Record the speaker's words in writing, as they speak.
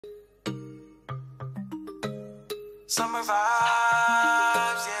Summer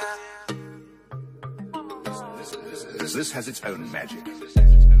vibes, yeah. This has its own magic.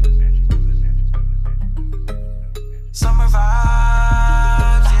 Summer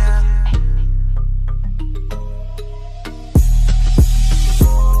vibes, yeah.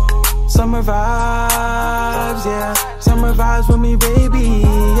 Summer vibes, yeah. Summer vibes with me, baby,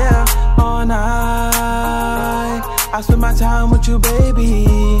 yeah. All night, I spend my time with you, baby.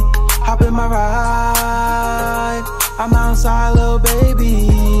 Hop in my ride, I'm outside, little baby.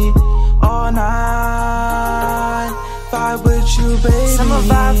 All night, vibe with you, baby. Summer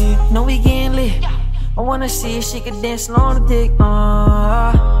vibes, know we getting lit. I wanna see if she can dance slow on the dick.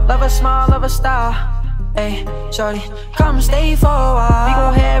 Love her smile, love her style. Hey, shorty, come stay for a while. We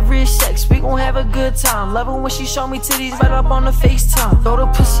gon' have rich sex, we gon' have a good time. Love her when she show me titties right up on the FaceTime. Throw the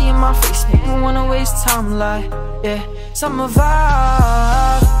pussy in my face, make me wanna waste time. Like, yeah, summer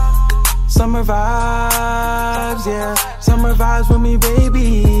vibes. Summer vibes, yeah. Summer vibes with me,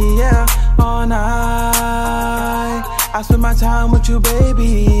 baby, yeah. All night, I spend my time with you,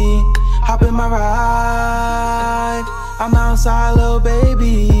 baby. Hop in my ride, I'm outside, little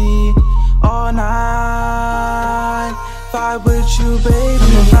baby. All night, vibe with you, baby.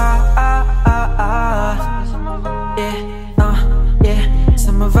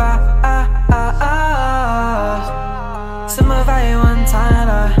 Summer vibe, summer vibe one time.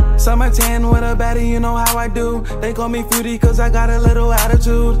 Summer tan with a baddie, you know how I do. They call me fruity cause I got a little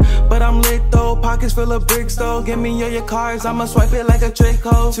attitude. But I'm lit though, pockets full of bricks though. Give me your cards, I'ma swipe it like a trick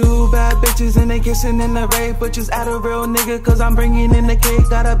hoe. Two bad bitches and they kissing in the rape. But just add a real nigga cause I'm bringing in the cake.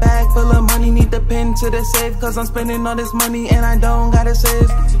 Got a bag full of money, need the pin to the safe. Cause I'm spending all this money and I don't gotta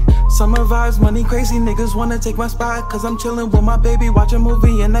save. Summer vibes, money crazy, niggas wanna take my spot. Cause I'm chillin' with my baby, watch a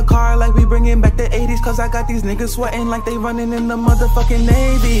movie in the car. Like we bringing back the 80s. Cause I got these niggas sweating like they running in the motherfucking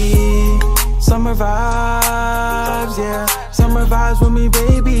Navy. Summer vibes, yeah. Summer vibes with me,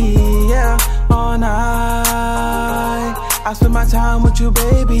 baby, yeah. All night, I spend my time with you,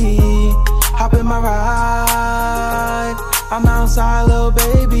 baby. Hop in my ride, I'm outside, little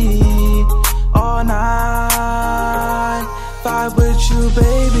baby. All night, vibe with you,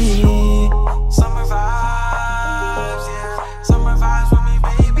 baby.